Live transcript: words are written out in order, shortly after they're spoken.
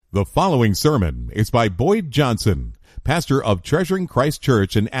The following sermon is by Boyd Johnson, pastor of Treasuring Christ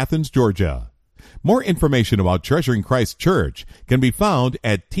Church in Athens, Georgia. More information about Treasuring Christ Church can be found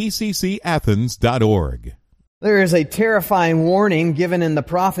at tccathens.org. There is a terrifying warning given in the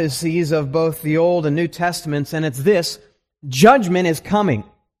prophecies of both the Old and New Testaments, and it's this: judgment is coming.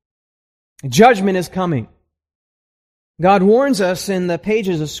 Judgment is coming. God warns us in the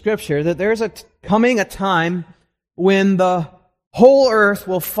pages of Scripture that there's coming a time when the whole earth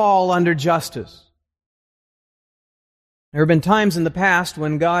will fall under justice. There have been times in the past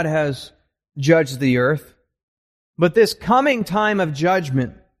when God has judged the earth, but this coming time of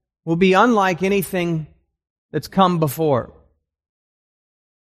judgment will be unlike anything that's come before.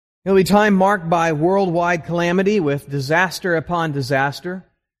 It'll be time marked by worldwide calamity with disaster upon disaster,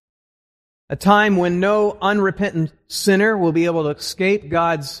 a time when no unrepentant sinner will be able to escape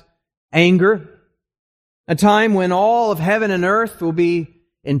God's anger, a time when all of heaven and earth will be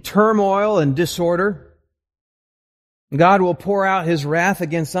in turmoil and disorder. God will pour out His wrath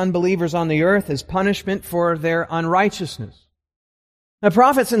against unbelievers on the earth as punishment for their unrighteousness. The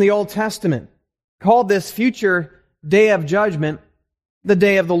prophets in the Old Testament called this future day of judgment the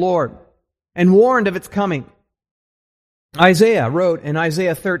day of the Lord and warned of its coming. Isaiah wrote in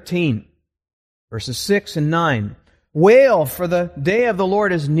Isaiah 13, verses 6 and 9, "Wail, for the day of the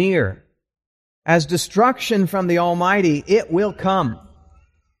Lord is near. As destruction from the Almighty, it will come.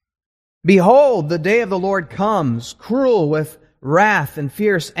 Behold, the day of the Lord comes, cruel with wrath and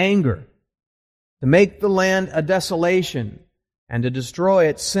fierce anger, to make the land a desolation and to destroy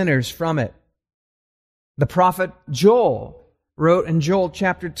its sinners from it." The prophet Joel wrote in Joel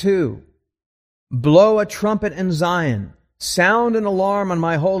chapter 2, "Blow a trumpet in Zion, sound an alarm on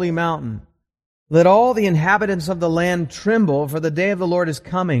my holy mountain. Let all the inhabitants of the land tremble, for the day of the Lord is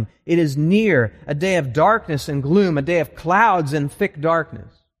coming. It is near, a day of darkness and gloom, a day of clouds and thick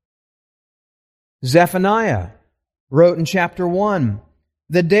darkness." Zephaniah wrote in chapter 1,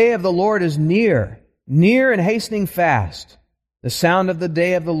 "The day of the Lord is near, near and hastening fast. The sound of the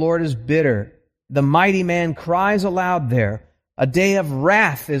day of the Lord is bitter. The mighty man cries aloud there. A day of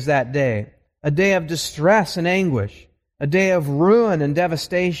wrath is that day, a day of distress and anguish, a day of ruin and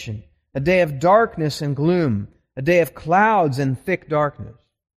devastation, a day of darkness and gloom, a day of clouds and thick darkness."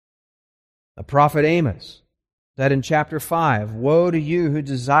 The prophet Amos said in chapter 5, "Woe to you who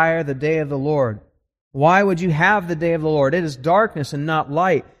desire the day of the Lord. Why would you have the day of the Lord? It is darkness and not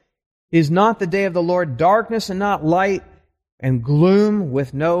light. Is not the day of the Lord darkness and not light, and gloom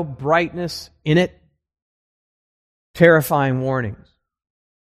with no brightness in it?" Terrifying warnings.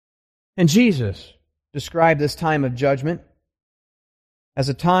 And Jesus described this time of judgment as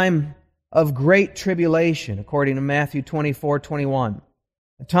a time of great tribulation, according to Matthew 24:21.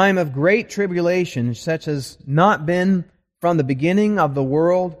 A time of great tribulation such as not been from the beginning of the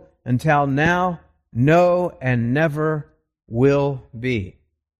world until now, no, and never will be.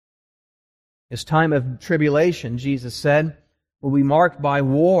 This time of tribulation, Jesus said, will be marked by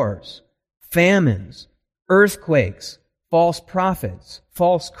wars, famines, earthquakes, false prophets,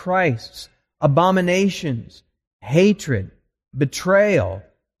 false Christs, abominations, hatred, betrayal,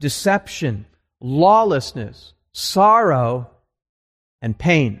 deception, lawlessness, sorrow, and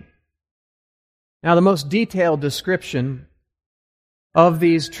pain. Now, the most detailed description of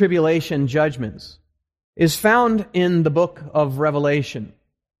these tribulation judgments is found in the book of Revelation.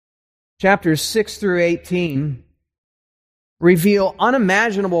 Chapters 6 through 18 reveal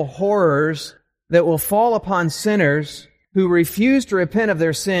unimaginable horrors that will fall upon sinners who refuse to repent of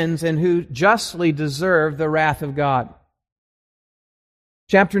their sins and who justly deserve the wrath of God.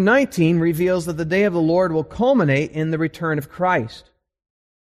 Chapter 19 reveals that the day of the Lord will culminate in the return of Christ,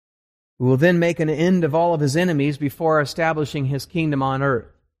 who will then make an end of all of His enemies before establishing His kingdom on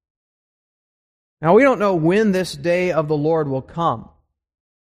earth. Now, we don't know when this day of the Lord will come,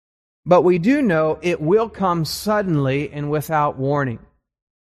 but we do know it will come suddenly and without warning.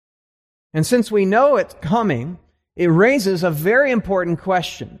 And since we know it's coming, it raises a very important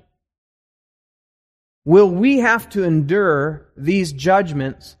question. Will we have to endure these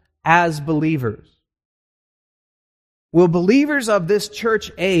judgments as believers? Will believers of this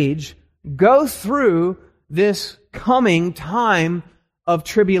church age go through this coming time of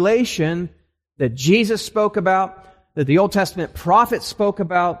tribulation that Jesus spoke about, that the Old Testament prophets spoke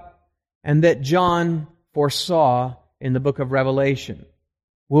about, and that John foresaw in the book of Revelation?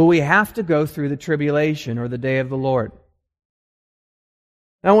 Will we have to go through the tribulation or the day of the Lord?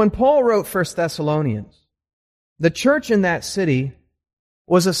 Now, when Paul wrote 1 Thessalonians, the church in that city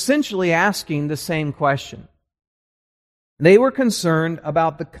was essentially asking the same question. They were concerned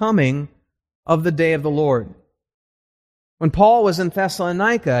about the coming of the day of the Lord. When Paul was in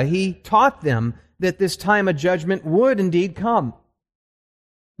Thessalonica, he taught them that this time of judgment would indeed come.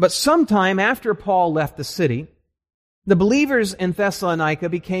 But sometime after Paul left the city, the believers in Thessalonica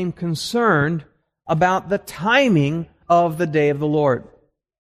became concerned about the timing of the day of the Lord.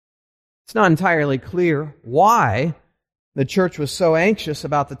 It's not entirely clear why the church was so anxious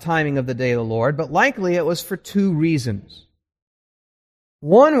about the timing of the day of the Lord, but likely it was for two reasons.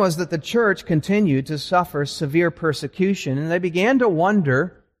 One was that the church continued to suffer severe persecution, and they began to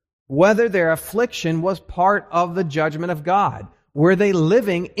wonder whether their affliction was part of the judgment of God. Were they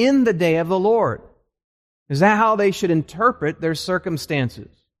living in the day of the Lord? Is that how they should interpret their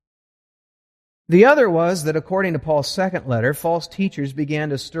circumstances? The other was that according to Paul's second letter, false teachers began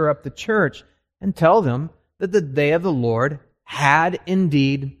to stir up the church and tell them that the day of the Lord had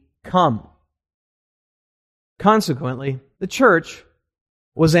indeed come. Consequently, the church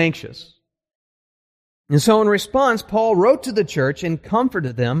was anxious. And so in response, Paul wrote to the church and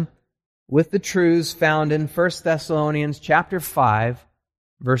comforted them with the truths found in 1 Thessalonians chapter 5,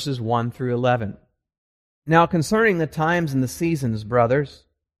 verses 1 through 11. Now concerning the times and the seasons, brothers,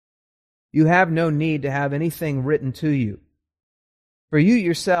 you have no need to have anything written to you. For you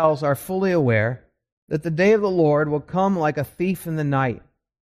yourselves are fully aware that the day of the Lord will come like a thief in the night.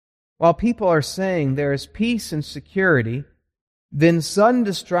 While people are saying there is peace and security, then sudden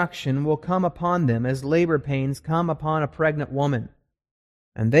destruction will come upon them as labor pains come upon a pregnant woman,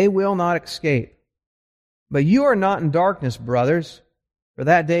 and they will not escape. But you are not in darkness, brothers, for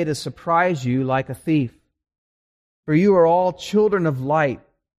that day to surprise you like a thief. For you are all children of light,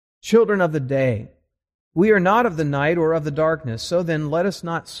 children of the day. We are not of the night or of the darkness. So then let us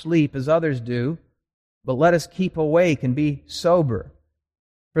not sleep as others do, but let us keep awake and be sober.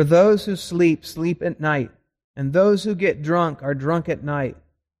 For those who sleep, sleep at night, and those who get drunk are drunk at night.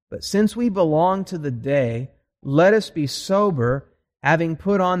 But since we belong to the day, let us be sober, having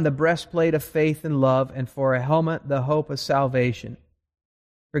put on the breastplate of faith and love, and for a helmet the hope of salvation.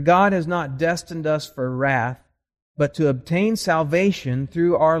 For God has not destined us for wrath, but to obtain salvation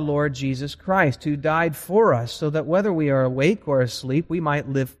through our Lord Jesus Christ, who died for us, so that whether we are awake or asleep, we might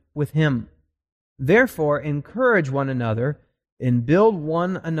live with Him. Therefore, encourage one another and build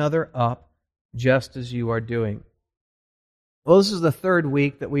one another up, just as you are doing. Well, this is the third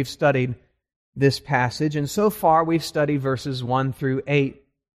week that we've studied this passage, and so far we've studied verses 1 through 8.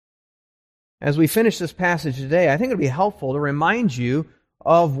 As we finish this passage today, I think it would be helpful to remind you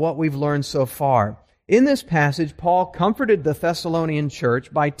of what we've learned so far. In this passage, Paul comforted the Thessalonian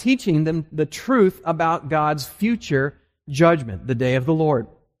church by teaching them the truth about God's future judgment, the day of the Lord.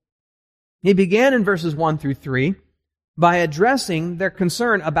 He began in verses 1 through 3 by addressing their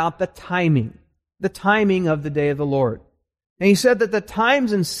concern about the timing of the day of the Lord. And he said that the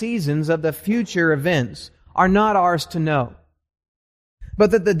times and seasons of the future events are not ours to know,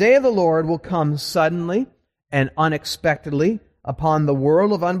 but that the day of the Lord will come suddenly and unexpectedly upon the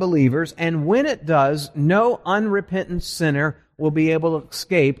world of unbelievers, and when it does, no unrepentant sinner will be able to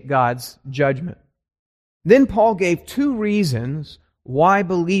escape God's judgment. Then Paul gave two reasons why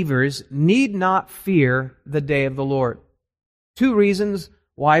believers need not fear the day of the Lord. Two reasons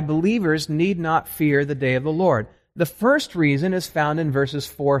why believers need not fear the day of the Lord. The first reason is found in verses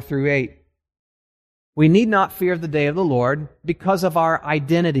 4 through 8. We need not fear the day of the Lord because of our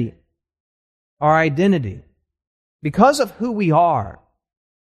identity. Our identity. Because of who we are,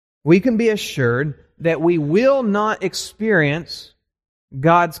 we can be assured that we will not experience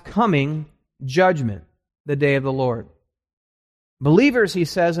God's coming judgment, the day of the Lord. Believers, he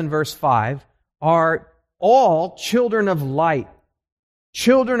says in verse 5, are all children of light,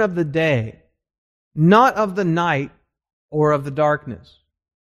 children of the day, not of the night or of the darkness.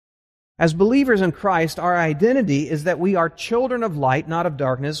 As believers in Christ, our identity is that we are children of light, not of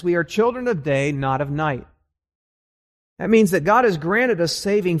darkness. We are children of day, not of night. That means that God has granted us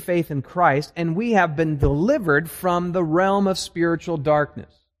saving faith in Christ, and we have been delivered from the realm of spiritual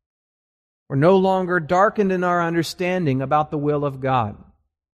darkness. We're no longer darkened in our understanding about the will of God.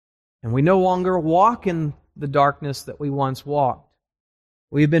 And we no longer walk in the darkness that we once walked.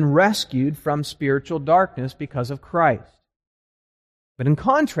 We have been rescued from spiritual darkness because of Christ. But in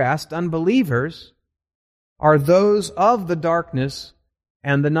contrast, unbelievers are those of the darkness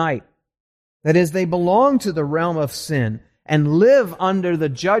and the night. That is, they belong to the realm of sin and live under the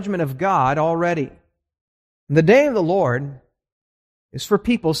judgment of God already. The day of the Lord is for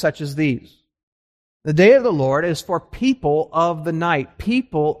people such as these. The day of the Lord is for people of the night,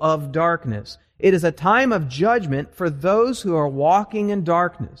 people of darkness. It is a time of judgment for those who are walking in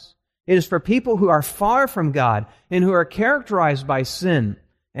darkness. It is for people who are far from God and who are characterized by sin.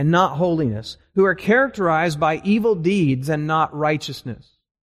 and not holiness, who are characterized by evil deeds and not righteousness.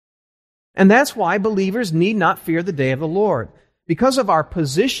 And that's why believers need not fear the day of the Lord. Because of our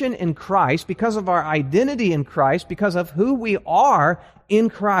position in Christ, because of our identity in Christ, because of who we are in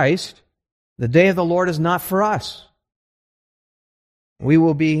Christ, the day of the Lord is not for us. We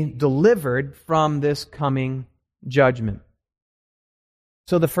will be delivered from this coming judgment.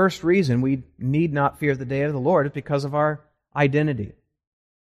 So the first reason we need not fear the day of the Lord is because of our identity.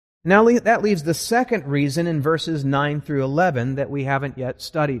 Now that leaves the second reason in verses 9 through 11 that we haven't yet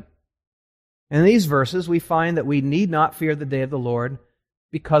studied. In these verses, we find that we need not fear the day of the Lord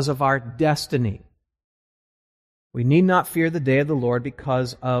because of our destiny. We need not fear the day of the Lord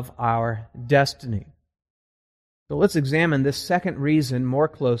because of our destiny. So let's examine this second reason more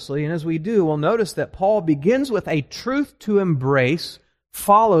closely, and as we do, we'll notice that Paul begins with a truth to embrace,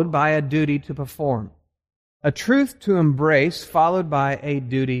 followed by a duty to perform. A truth to embrace, followed by a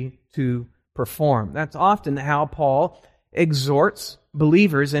duty to perform. That's often how Paul exhorts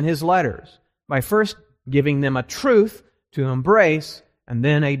believers in his letters, by first giving them a truth to embrace and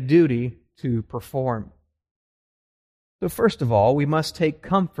then a duty to perform. So first of all, we must take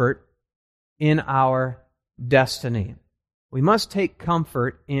comfort in our destiny. We must take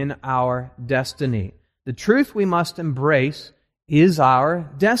comfort in our destiny. The truth we must embrace is our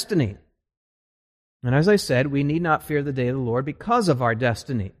destiny. And as I said, we need not fear the day of the Lord because of our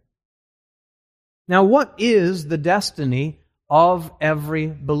destiny. Now, what is the destiny of every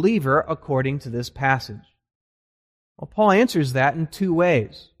believer according to this passage? Well, Paul answers that in two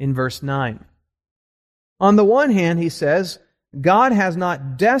ways in verse 9. On the one hand, he says, God has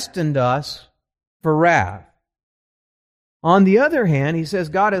not destined us for wrath. On the other hand, he says,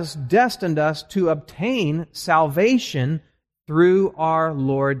 God has destined us to obtain salvation through our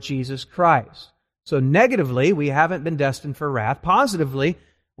Lord Jesus Christ. So negatively, we haven't been destined for wrath. Positively,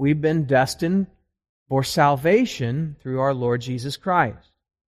 we've been destined for salvation through our Lord Jesus Christ.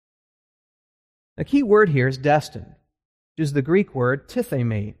 The key word here is destined, which is the Greek word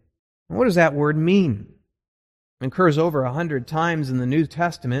tithemi. And what does that word mean? It occurs over 100 times in the New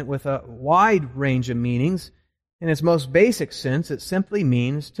Testament with a wide range of meanings. In its most basic sense, it simply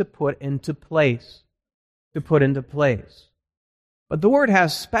means to put into place. To put into place. But the word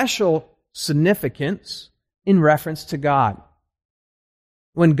has special significance in reference to God.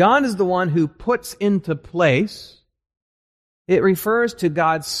 When God is the one who puts into place, it refers to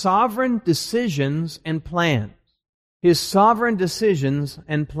God's sovereign decisions and plans. His sovereign decisions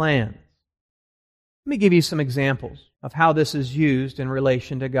and plans. Let me give you some examples of how this is used in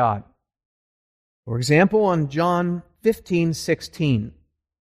relation to God. For example, on John 15:16,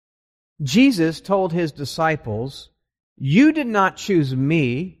 Jesus told His disciples, "You did not choose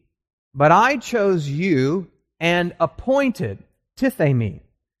me, but I chose you and appointed," tithemi,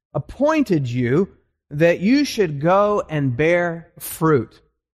 appointed you that you should go and bear fruit.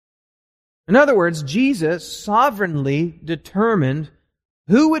 In other words, Jesus sovereignly determined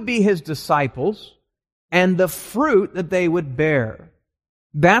who would be His disciples and the fruit that they would bear.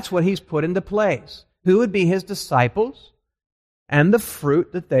 That's what He's put into place. Who would be His disciples and the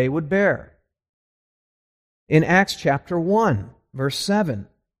fruit that they would bear. In Acts chapter 1, verse 7,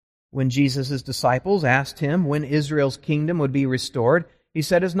 when Jesus' disciples asked Him when Israel's kingdom would be restored, He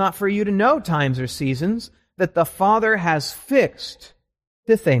said, "It's not for you to know times or seasons that the Father has fixed,"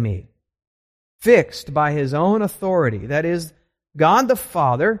 tithemi, fixed by His own authority. That is, God the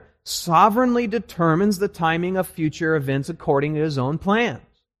Father sovereignly determines the timing of future events according to His own plans.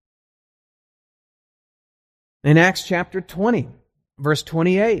 In Acts chapter 20, verse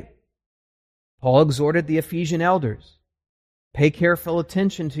 28, Paul exhorted the Ephesian elders, "Pay careful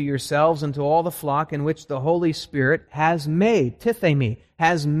attention to yourselves and to all the flock in which the Holy Spirit has made," tithemi,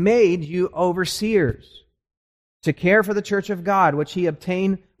 has made you overseers, to care for the church of God, which He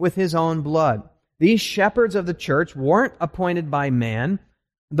obtained with His own blood. These shepherds of the church weren't appointed by man.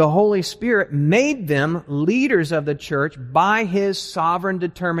 The Holy Spirit made them leaders of the church by His sovereign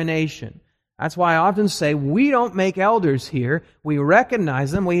determination. That's why I often say we don't make elders here. We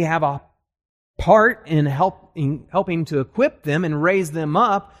recognize them. We have a part in helping to equip them and raise them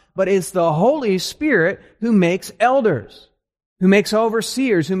up, but it's the Holy Spirit who makes elders, who makes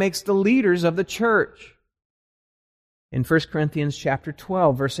overseers, who makes the leaders of the church. In 1 Corinthians chapter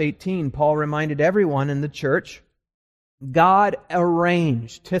 12, verse 18, Paul reminded everyone in the church, God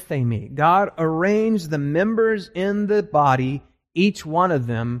arranged, tithemi, God arranged the members in the body, each one of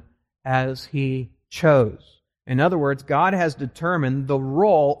them as He chose. In other words, God has determined the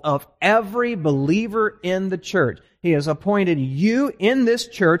role of every believer in the church. He has appointed you in this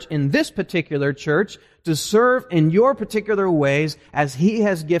church, in this particular church, to serve in your particular ways as He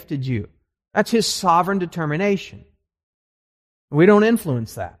has gifted you. That's His sovereign determination. We don't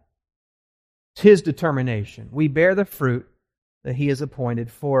influence that. It's His determination. We bear the fruit that He has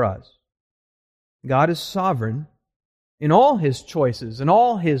appointed for us. God is sovereign in all His choices and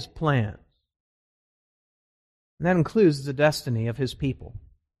all His plans. And that includes the destiny of His people.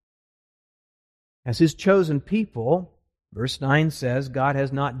 As His chosen people, verse 9 says, God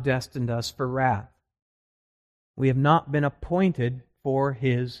has not destined us for wrath. We have not been appointed for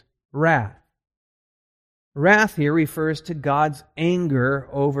His wrath. Wrath here refers to God's anger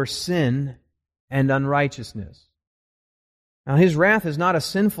over sin and unrighteousness. Now, His wrath is not a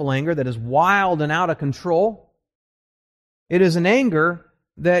sinful anger that is wild and out of control. It is an anger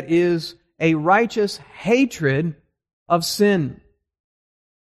that is a righteous hatred of sin.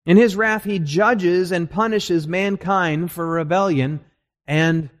 In His wrath, He judges and punishes mankind for rebellion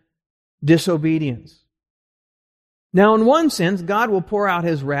and disobedience. Now, in one sense, God will pour out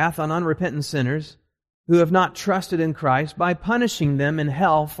His wrath on unrepentant sinners who have not trusted in Christ by punishing them in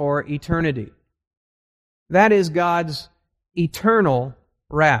hell for eternity. That is God's eternal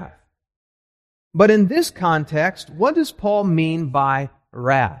wrath. But in this context, what does Paul mean by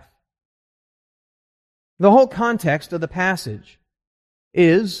wrath? The whole context of the passage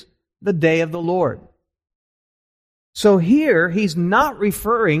is the day of the Lord. So here, he's not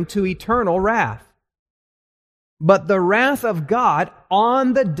referring to eternal wrath, but the wrath of God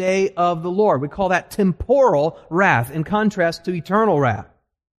on the day of the Lord. We call that temporal wrath in contrast to eternal wrath.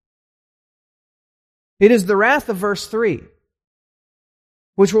 It is the wrath of verse 3,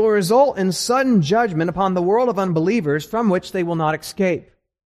 which will result in sudden judgment upon the world of unbelievers from which they will not escape.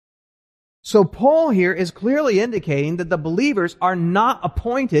 So Paul here is clearly indicating that the believers are not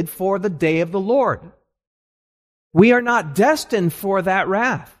appointed for the day of the Lord. We are not destined for that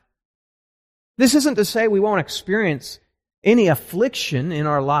wrath. This isn't to say we won't experience any affliction in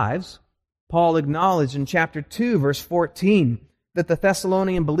our lives. Paul acknowledged in chapter 2, verse 14, that the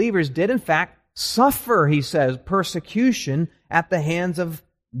Thessalonian believers did in fact suffer, he says, persecution at the hands of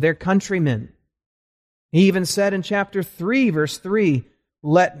their countrymen. He even said in chapter 3, verse 3,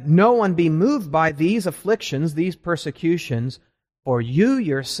 let no one be moved by these afflictions, these persecutions, for you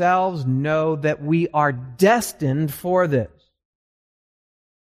yourselves know that we are destined for this.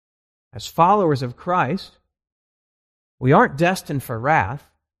 As followers of Christ, we aren't destined for wrath,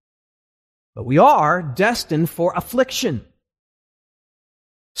 but we are destined for affliction.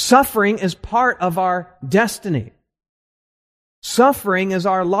 Suffering is part of our destiny. Suffering is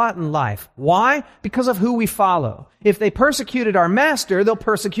our lot in life. Why? Because of who we follow. If they persecuted our Master, they'll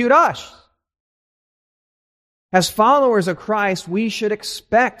persecute us. As followers of Christ, we should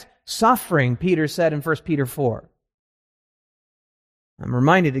expect suffering, Peter said in 1 Peter 4. I'm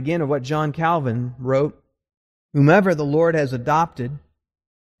reminded again of what John Calvin wrote. Whomever the Lord has adopted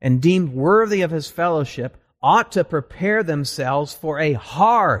and deemed worthy of His fellowship ought to prepare themselves for a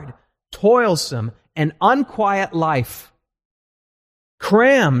hard, toilsome, and unquiet life,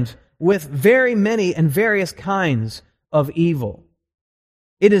 crammed with very many and various kinds of evil.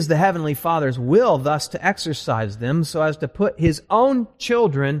 It is the Heavenly Father's will thus to exercise them so as to put His own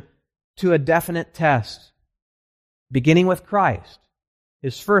children to a definite test. Beginning with Christ,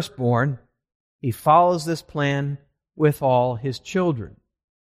 His firstborn, He follows this plan with all His children.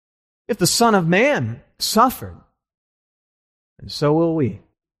 If the Son of Man suffered, and so will we.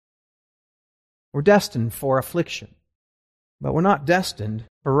 We're destined for affliction, but we're not destined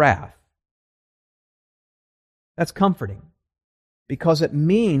for wrath. That's comforting, because it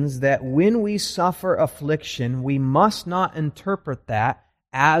means that when we suffer affliction, we must not interpret that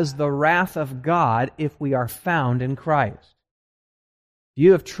as the wrath of God if we are found in Christ. If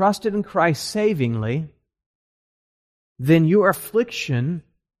you have trusted in Christ savingly, then your affliction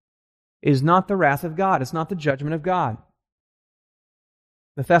is not the wrath of God. It's not the judgment of God.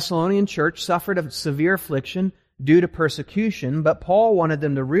 The Thessalonian church suffered a severe affliction due to persecution, but Paul wanted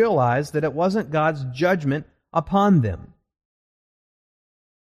them to realize that it wasn't God's judgment upon them.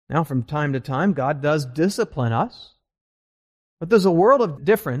 Now, from time to time, God does discipline us, but there's a world of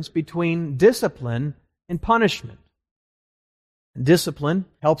difference between discipline and punishment. Discipline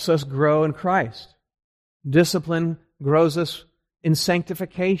helps us grow in Christ. Discipline grows us in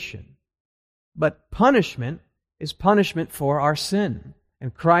sanctification. But punishment is punishment for our sin,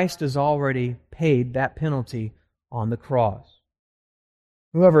 and Christ has already paid that penalty on the cross.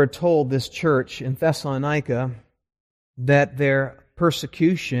 Whoever told this church in Thessalonica that their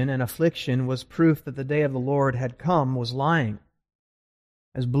persecution and affliction was proof that the day of the Lord had come was lying.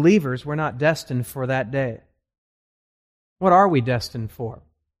 As believers, we're not destined for that day. What are we destined for?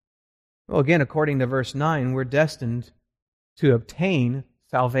 Well, again, according to verse 9, we're destined to obtain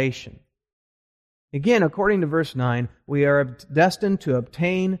salvation. Again, according to verse 9, we are destined to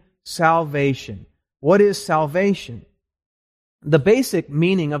obtain salvation. What is salvation? The basic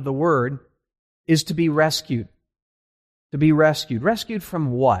meaning of the word is to be rescued. To be rescued. Rescued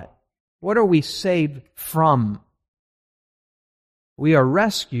from what? What are we saved from? We are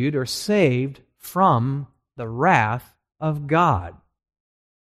rescued or saved from the wrath of God.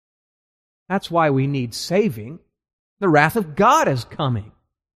 That's why we need saving. The wrath of God is coming.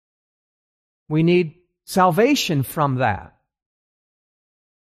 We need salvation from that.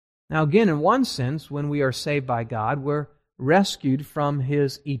 Now again, in one sense, when we are saved by God, we're rescued from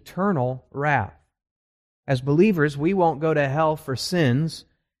His eternal wrath. As believers, we won't go to hell for sins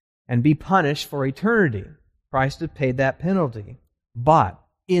and be punished for eternity. Christ has paid that penalty. But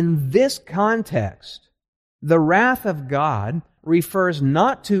in this context, the wrath of God refers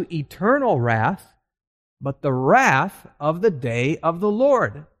not to eternal wrath, but the wrath of the day of the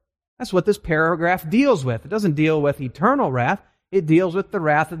Lord. That's what this paragraph deals with. It doesn't deal with eternal wrath. It deals with the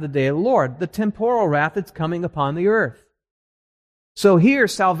wrath of the day of the Lord, the temporal wrath that's coming upon the earth. So here,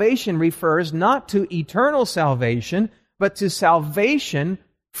 salvation refers not to eternal salvation, but to salvation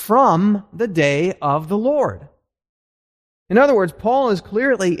from the day of the Lord. In other words, Paul is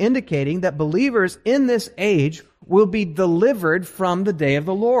clearly indicating that believers in this age will be delivered from the day of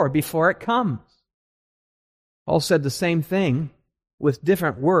the Lord before it comes. Paul said the same thing with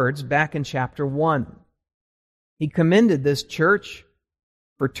different words back in chapter 1. He commended this church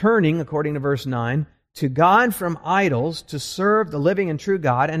for turning, according to verse 9, to God from idols to serve the living and true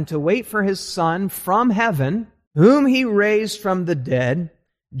God and to wait for His Son from heaven, whom He raised from the dead,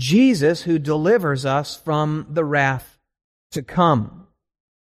 Jesus, who delivers us from the wrath to come.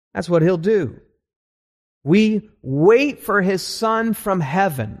 That's what He'll do. We wait for His Son from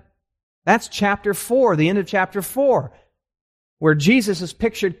heaven. That's chapter 4, the end of chapter 4, where Jesus is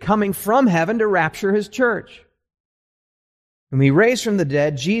pictured coming from heaven to rapture His church. Whom He raised from the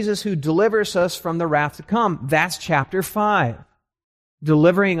dead, Jesus who delivers us from the wrath to come. That's chapter 5,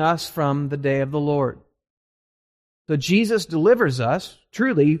 delivering us from the day of the Lord. So Jesus delivers us,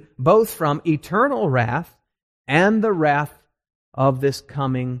 truly, both from eternal wrath and the wrath of this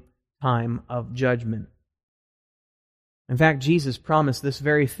coming time of judgment. In fact, Jesus promised this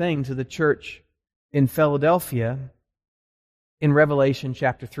very thing to the church in Philadelphia in Revelation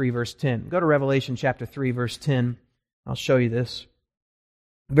chapter 3, verse 10. Go to Revelation chapter 3, verse 10. I'll show you this.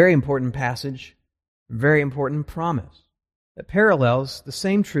 Very important passage, very important promise that parallels the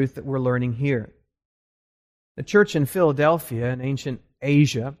same truth that we're learning here. The church in Philadelphia in ancient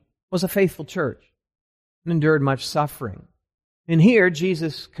Asia was a faithful church and endured much suffering. And here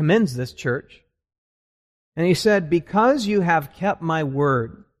Jesus commends this church. And He said, because you have kept my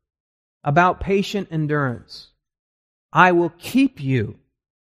word about patient endurance, I will keep you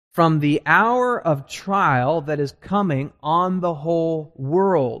from the hour of trial that is coming on the whole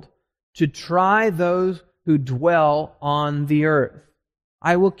world to try those who dwell on the earth.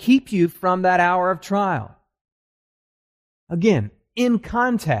 I will keep you from that hour of trial. Again, in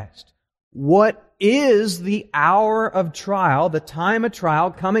context, what is the hour of trial, the time of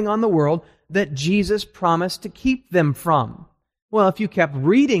trial coming on the world that Jesus promised to keep them from? Well, if you kept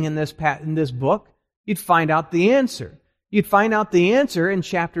reading in this book, you'd find out the answer. You'd find out the answer in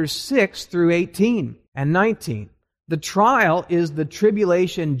chapters 6 through 18 and 19. The trial is the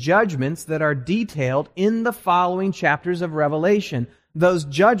tribulation judgments that are detailed in the following chapters of Revelation, those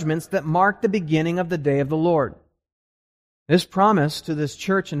judgments that mark the beginning of the day of the Lord. This promise to this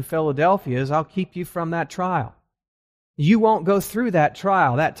church in Philadelphia is, I'll keep you from that trial. You won't go through that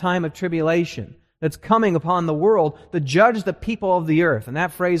trial, that time of tribulation that's coming upon the world to judge the people of the earth. And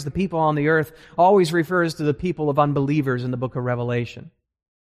that phrase, the people on the earth, always refers to the people of unbelievers in the book of Revelation.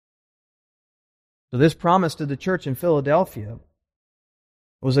 So this promise to the church in Philadelphia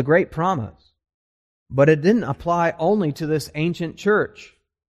was a great promise, but it didn't apply only to this ancient church.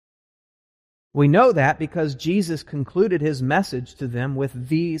 We know that because Jesus concluded His message to them with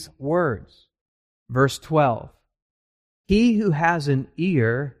these words. Verse 12, He who has an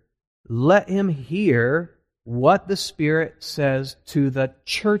ear, let him hear what the Spirit says to the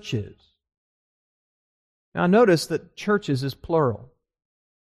churches. Now notice that churches is plural.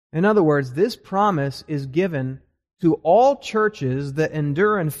 In other words, this promise is given to all churches that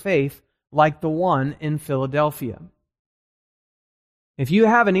endure in faith like the one in Philadelphia. If you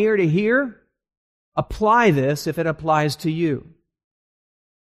have an ear to hear, apply this if it applies to you.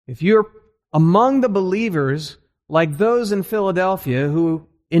 If you're among the believers like those in Philadelphia who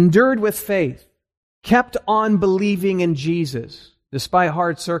endured with faith, kept on believing in Jesus despite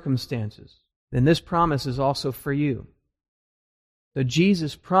hard circumstances, then this promise is also for you. So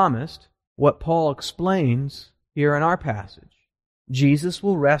Jesus promised what Paul explains here in our passage. Jesus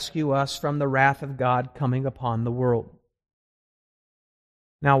will rescue us from the wrath of God coming upon the world.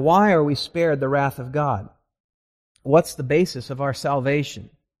 Now, why are we spared the wrath of God? What's the basis of our salvation?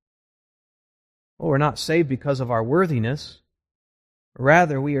 Well, we're not saved because of our worthiness.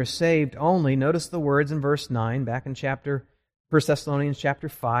 Rather, we are saved only, notice the words in verse 9, back in 1 Thessalonians chapter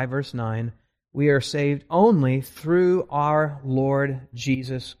 5, verse 9, we are saved only through our Lord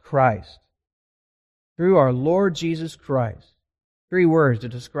Jesus Christ. Through our Lord Jesus Christ. 3 words to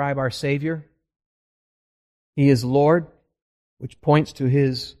describe our Savior. He is Lord, which points to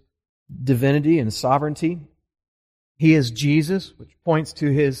His divinity and sovereignty. He is Jesus, which points to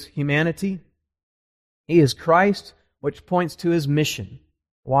His humanity. He is Christ, which points to His mission,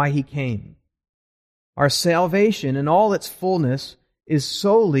 why He came. Our salvation in all its fullness is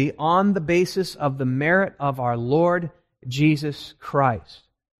solely on the basis of the merit of our Lord Jesus Christ.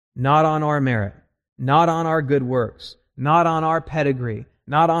 Not on our merit, not on our good works, not on our pedigree,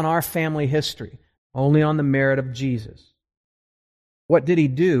 not on our family history, only on the merit of Jesus. What did He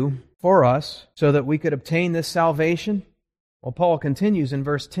do for us so that we could obtain this salvation? Well, Paul continues in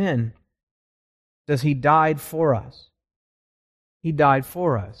verse 10. Says He died for us. He died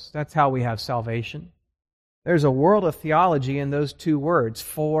for us. That's how we have salvation. There's a world of theology in those 2 words,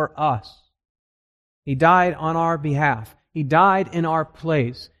 for us. He died on our behalf. He died in our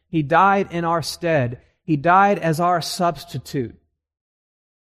place. He died in our stead. He died as our substitute.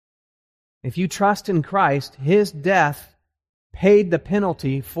 If you trust in Christ, His death paid the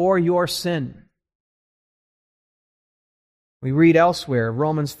penalty for your sin. We read elsewhere,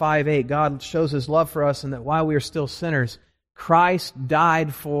 Romans 5:8, God shows His love for us and that while we are still sinners, Christ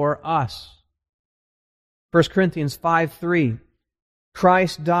died for us. 1 Corinthians 5:3,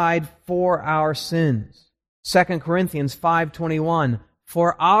 Christ died for our sins. 2 Corinthians 5:21,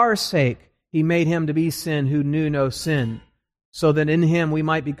 for our sake He made Him to be sin who knew no sin, so that in Him we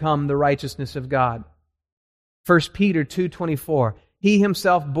might become the righteousness of God. 1 Peter 2:24, He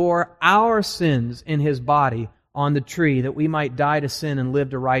Himself bore our sins in His body on the tree, that we might die to sin and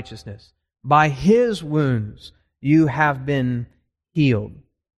live to righteousness. By His wounds you have been healed.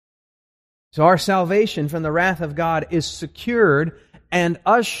 So our salvation from the wrath of God is secured and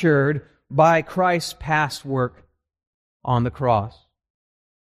assured by Christ's past work on the cross.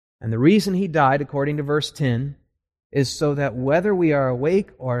 And the reason He died, according to verse 10, is so that whether we are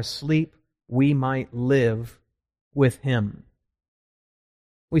awake or asleep, we might live with Him.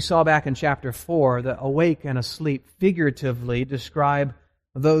 We saw back in chapter 4 that awake and asleep figuratively describe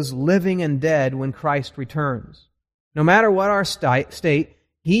those living and dead when Christ returns. No matter what our state,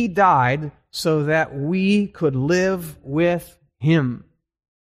 He died so that we could live with Him.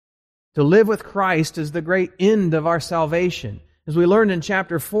 To live with Christ is the great end of our salvation. As we learned in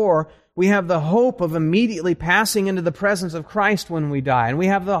chapter 4, we have the hope of immediately passing into the presence of Christ when we die. And we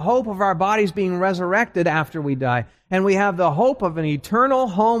have the hope of our bodies being resurrected after we die. And we have the hope of an eternal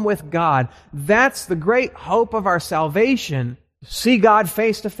home with God. That's the great hope of our salvation. See God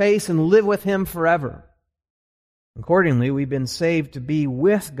face to face and live with Him forever. Accordingly, we've been saved to be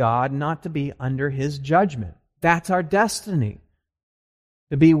with God, not to be under His judgment. That's our destiny.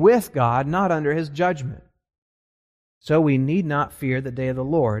 To be with God, not under His judgment. So we need not fear the day of the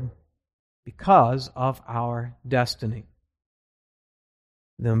Lord because of our destiny.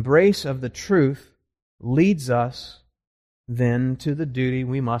 The embrace of the truth leads us then to the duty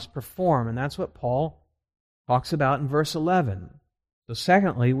we must perform. And that's what Paul talks about in verse 11. So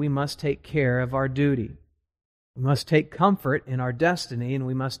secondly, we must take care of our duty. We must take comfort in our destiny, and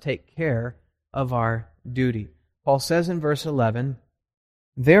we must take care of our duty. Paul says in verse 11,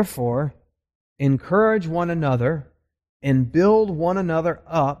 therefore, encourage one another and build one another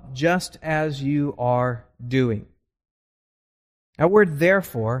up just as you are doing. That word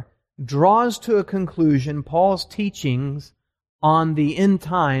therefore draws to a conclusion Paul's teachings on the end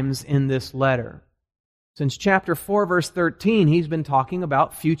times in this letter. Since chapter 4, verse 13, he's been talking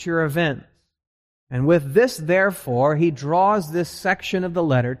about future events. And with this therefore, he draws this section of the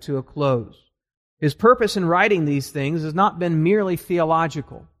letter to a close. His purpose in writing these things has not been merely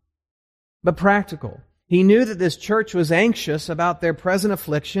theological, but practical. He knew that this church was anxious about their present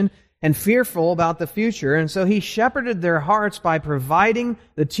affliction and fearful about the future, and so he shepherded their hearts by providing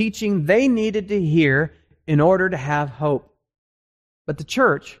the teaching they needed to hear in order to have hope. But the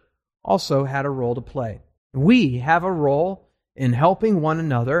church also had a role to play. We have a role in helping one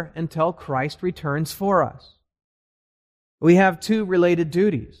another until Christ returns for us. We have two related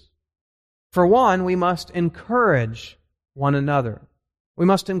duties. For one, we must encourage one another. We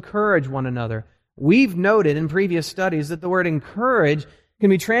must encourage one another. We've noted in previous studies that the word encourage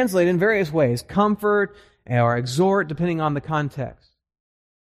can be translated in various ways: comfort or exhort, depending on the context.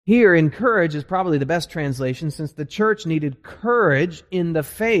 Here, encourage is probably the best translation, since the church needed courage in the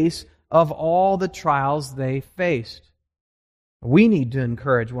face of all the trials they faced. We need to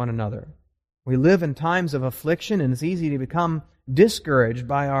encourage one another. We live in times of affliction, and it's easy to become discouraged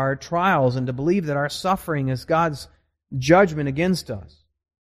by our trials and to believe that our suffering is God's judgment against us.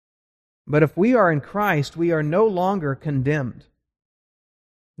 But if we are in Christ, we are no longer condemned.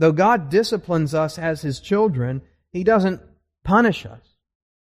 Though God disciplines us as His children, He doesn't punish us.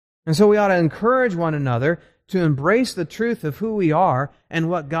 And so we ought to encourage one another to embrace the truth of who we are and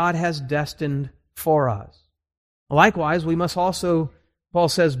what God has destined for us. Likewise, we must also, Paul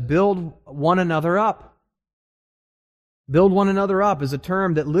says, build one another up. Build one another up is a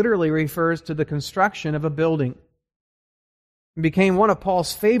term that literally refers to the construction of a building. It became one of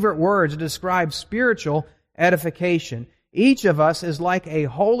Paul's favorite words to describe spiritual edification. Each of us is like a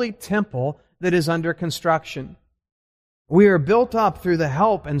holy temple that is under construction. We are built up through the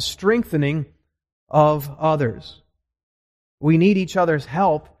help and strengthening of others. We need each other's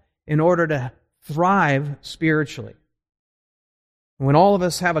help in order to thrive spiritually. When all of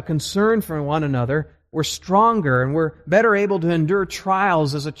us have a concern for one another, we're stronger and we're better able to endure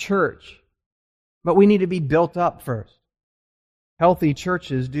trials as a church. But we need to be built up first. Healthy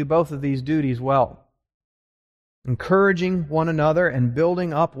churches do both of these duties well. Encouraging one another and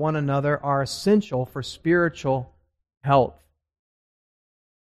building up one another are essential for spiritual health.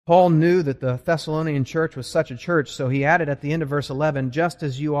 Paul knew that the Thessalonian church was such a church, so he added at the end of verse 11, just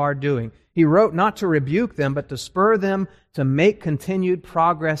as you are doing. He wrote not to rebuke them, but to spur them to make continued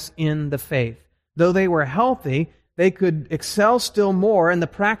progress in the faith. Though they were healthy, they could excel still more in the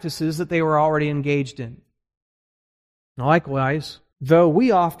practices that they were already engaged in. Likewise, though we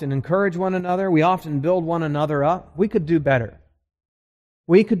often encourage one another, we often build one another up, we could do better.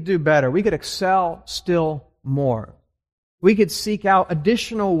 We could do better. We could excel still more. We could seek out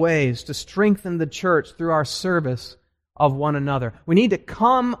additional ways to strengthen the church through our service of one another. We need to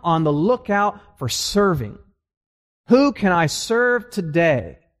come on the lookout for serving. Who can I serve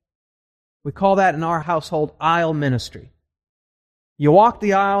today? We call that in our household aisle ministry. You walk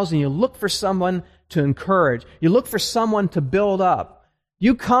the aisles and you look for someone to encourage. You look for someone to build up.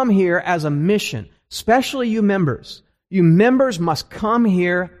 You come here as a mission, especially you members. You members must come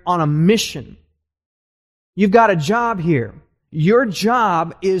here on a mission. You've got a job here. Your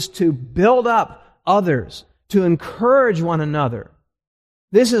job is to build up others, to encourage one another.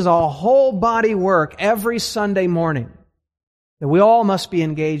 This is a whole body work every Sunday morning that we all must be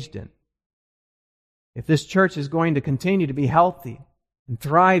engaged in. If this church is going to continue to be healthy and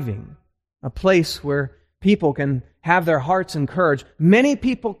thriving, a place where people can have their hearts encouraged. Many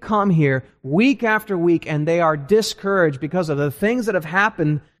people come here week after week and they are discouraged because of the things that have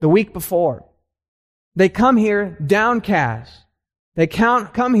happened the week before. They come here downcast. They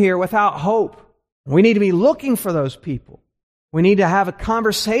come here without hope. We need to be looking for those people. We need to have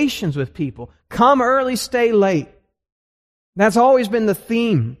conversations with people. Come early, stay late. That's always been the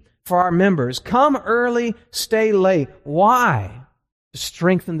theme for our members. Come early, stay late. Why? To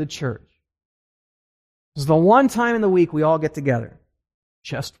strengthen the church. This is the one time in the week we all get together.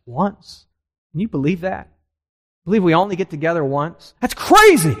 Just once. Can you believe that? Believe we only get together once? That's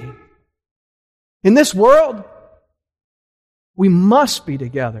crazy! In this world, we must be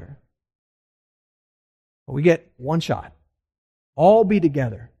together. But we get one shot. All be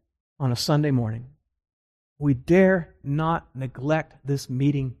together on a Sunday morning. We dare not neglect this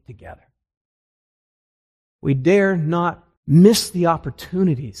meeting together. We dare not miss the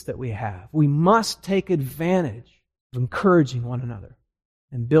opportunities that we have. We must take advantage of encouraging one another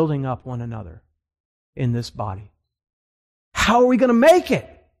and building up one another in this body. How are we going to make it?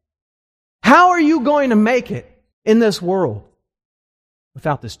 How are you going to make it in this world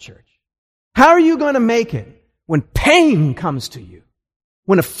without this church? How are you going to make it when pain comes to you?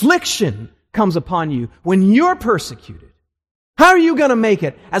 When affliction comes upon you? When you're persecuted? How are you going to make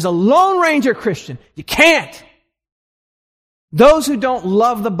it as a Lone Ranger Christian? You can't. Those who don't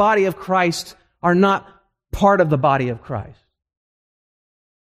love the body of Christ are not part of the body of Christ.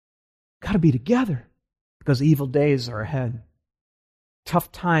 Got to be together because evil days are ahead.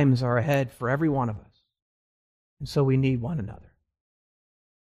 Tough times are ahead for every one of us. And so we need one another.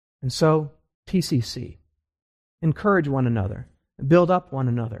 And so, TCC, encourage one another, build up one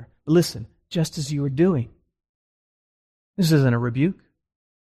another. Listen, just as you are doing. This isn't a rebuke.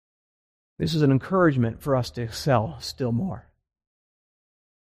 This is an encouragement for us to excel still more.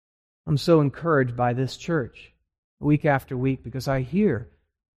 I'm so encouraged by this church week after week because I hear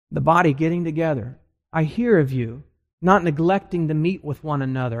the body getting together. I hear of you not neglecting to meet with one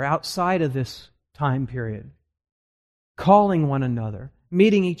another outside of this time period, calling one another,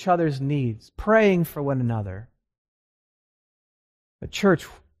 meeting each other's needs, praying for one another. But church,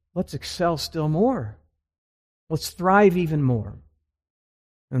 let's excel still more. Let's thrive even more.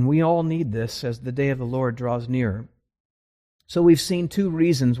 And we all need this as the day of the Lord draws nearer. So we've seen two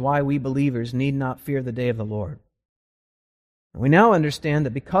reasons why we believers need not fear the day of the Lord. We now understand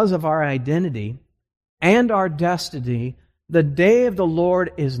that because of our identity and our destiny, the day of the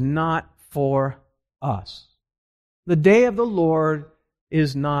Lord is not for us. The day of the Lord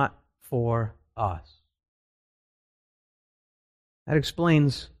is not for us. That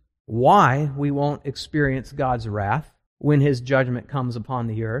explains why we won't experience God's wrath when His judgment comes upon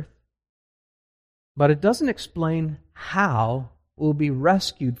the earth. But it doesn't explain how we'll be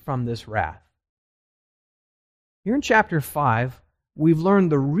rescued from this wrath. Here in chapter 5, we've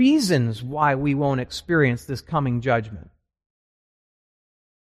learned the reasons why we won't experience this coming judgment.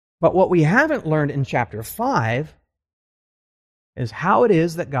 But what we haven't learned in chapter 5 is how it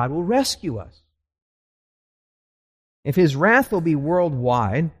is that God will rescue us. If His wrath will be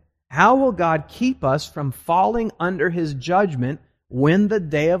worldwide, how will God keep us from falling under His judgment when the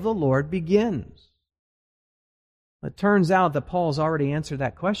day of the Lord begins? It turns out that Paul's already answered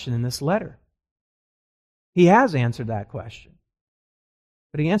that question in this letter. He has answered that question.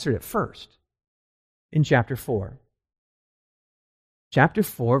 But he answered it first in chapter 4. Chapter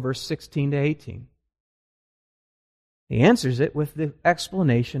 4, verse 16 to 18. He answers it with the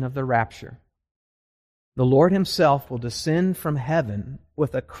explanation of the rapture. The Lord Himself will descend from heaven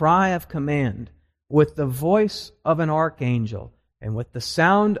with a cry of command, with the voice of an archangel, and with the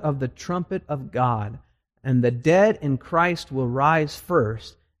sound of the trumpet of God. And the dead in Christ will rise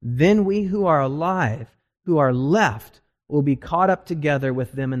first. Then we who are alive, who are left, will be caught up together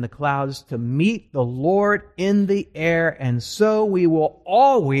with them in the clouds to meet the Lord in the air, and so we will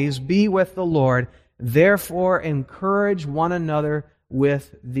always be with the Lord. Therefore, encourage one another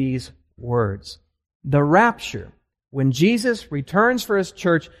with these words. The rapture, when Jesus returns for His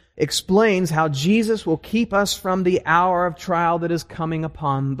church, explains how Jesus will keep us from the hour of trial that is coming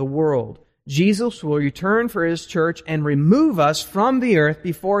upon the world. Jesus will return for His church and remove us from the earth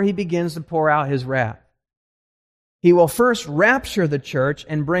before He begins to pour out His wrath. He will first rapture the church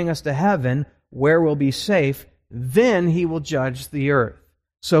and bring us to heaven, where we'll be safe. Then He will judge the earth.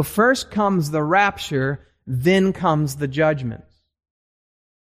 So first comes the rapture, then comes the judgment.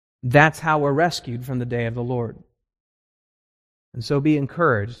 That's how we're rescued from the day of the Lord. And so be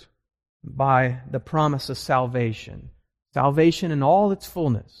encouraged by the promise of salvation. Salvation in all its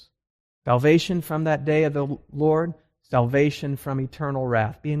fullness. Salvation from that day of the Lord. Salvation from eternal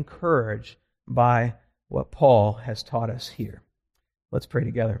wrath. Be encouraged by what Paul has taught us here. Let's pray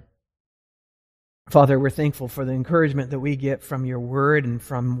together. Father, we're thankful for the encouragement that we get from your word and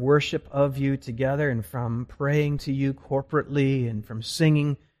from worship of you together and from praying to you corporately and from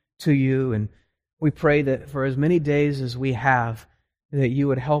singing to you. And we pray that for as many days as we have, that you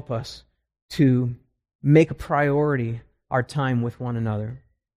would help us to make a priority our time with one another.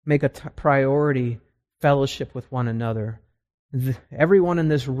 Make a priority fellowship with one another. Everyone in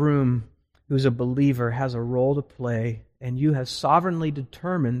this room who's a believer has a role to play, and you have sovereignly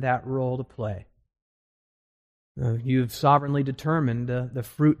determined that role to play. You've sovereignly determined the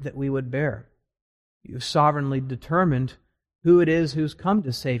fruit that we would bear. You've sovereignly determined who it is who's come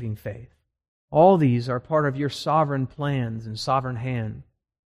to saving faith. All these are part of your sovereign plans and sovereign hand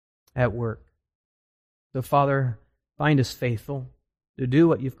at work. So, Father, find us faithful to do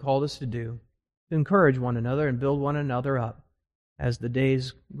what you've called us to do, to encourage one another and build one another up as the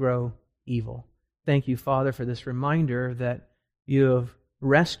days grow evil. Thank you, Father, for this reminder that you have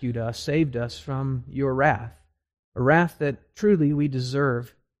rescued us, saved us from your wrath, a wrath that truly we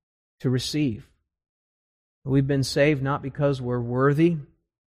deserve to receive. We've been saved not because we're worthy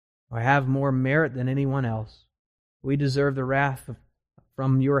or have more merit than anyone else. We deserve the wrath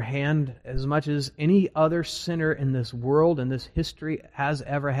from your hand as much as any other sinner in this world and this history has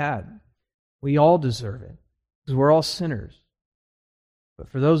ever had. We all deserve it because we're all sinners. But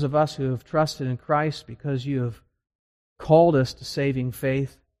for those of us who have trusted in Christ because you have called us to saving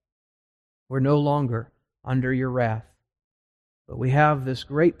faith, we're no longer under your wrath. But we have this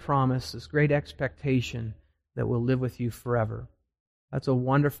great promise, this great expectation that we'll live with you forever. That's a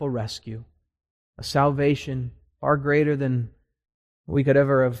wonderful rescue, a salvation far greater than we could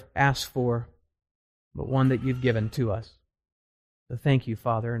ever have asked for, but one that you've given to us. So thank you,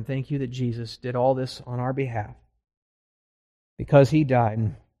 Father, and thank you that Jesus did all this on our behalf. Because He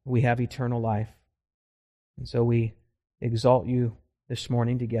died, we have eternal life. And so we exalt you this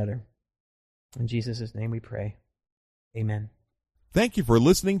morning together. In Jesus' name we pray. Amen. Thank you for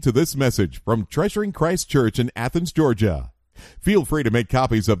listening to this message from Treasuring Christ Church in Athens, Georgia. Feel free to make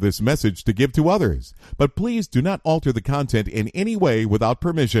copies of this message to give to others, but please do not alter the content in any way without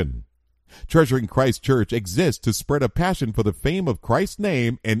permission. Treasuring Christ Church exists to spread a passion for the fame of Christ's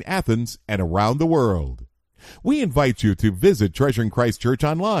name in Athens and around the world. We invite you to visit Treasuring Christ Church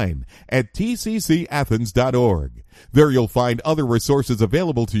online at tccathens.org. There you'll find other resources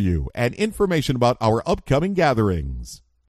available to you and information about our upcoming gatherings.